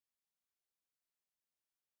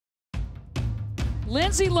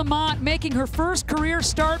Lindsay Lamont making her first career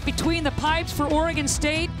start between the pipes for Oregon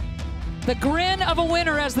State. The grin of a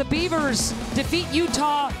winner as the Beavers defeat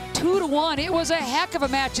Utah 2-1. It was a heck of a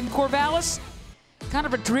match in Corvallis. Kind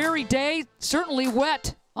of a dreary day, certainly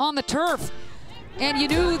wet on the turf. And you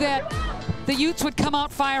knew that the Utes would come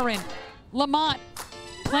out firing. Lamont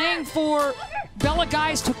playing for Bella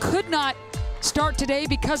Geist, who could not start today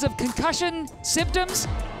because of concussion symptoms.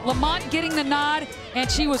 Lamont getting the nod, and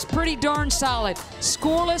she was pretty darn solid.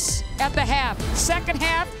 Scoreless at the half. Second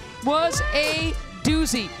half was a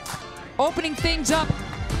doozy. Opening things up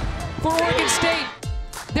for Oregon State.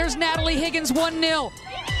 There's Natalie Higgins, 1-0.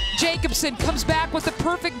 Jacobson comes back with the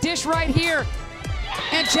perfect dish right here.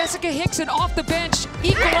 And Jessica Hickson off the bench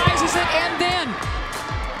equalizes it, and then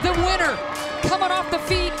the winner coming off the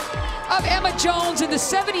feet of Emma Jones in the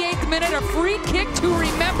 78th minute, a free kick to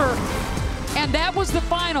remember. And that was the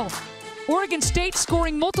final. Oregon State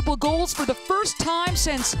scoring multiple goals for the first time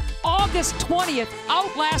since August 20th,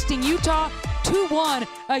 outlasting Utah 2-1,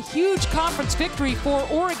 a huge conference victory for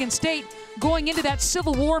Oregon State going into that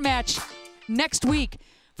Civil War match next week.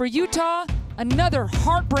 For Utah, another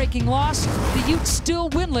heartbreaking loss. The Utes still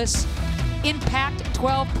winless in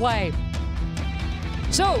Pac-12 play.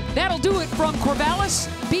 So that'll do it from Corvallis.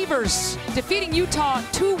 Beavers defeating Utah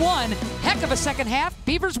 2-1. Heck of a second half.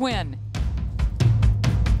 Beavers win.